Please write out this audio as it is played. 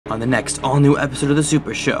On the next all-new episode of The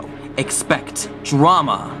Super Show, expect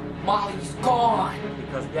drama. Molly's gone!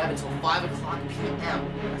 Because we have until 5 o'clock p.m.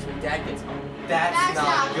 That's when Dad gets home. That's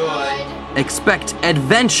not good. Expect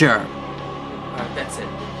adventure. Alright, that's it.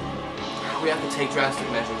 We have to take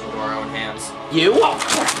drastic measures into our own hands. You? Oh,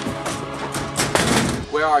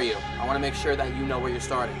 where are you? I want to make sure that you know where you're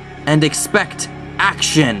starting. And expect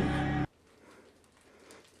action.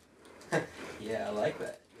 Yeah, I like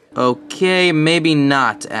that. Okay, maybe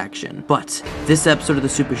not action. But this episode of The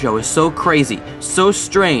Super Show is so crazy, so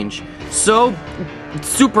strange, so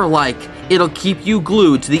super-like, it'll keep you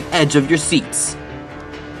glued to the edge of your seats.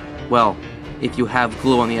 Well, if you have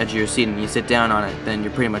glue on the edge of your seat and you sit down on it, then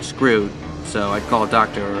you're pretty much screwed. So I'd call a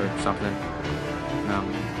doctor or something.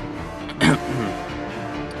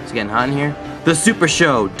 It's getting hot in here. The Super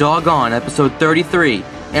Show, Dog Gone, episode 33,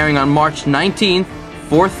 airing on March 19th,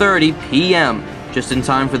 4:30 p.m. Just in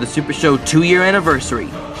time for the Super Show 2-year anniversary.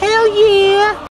 Hell yeah!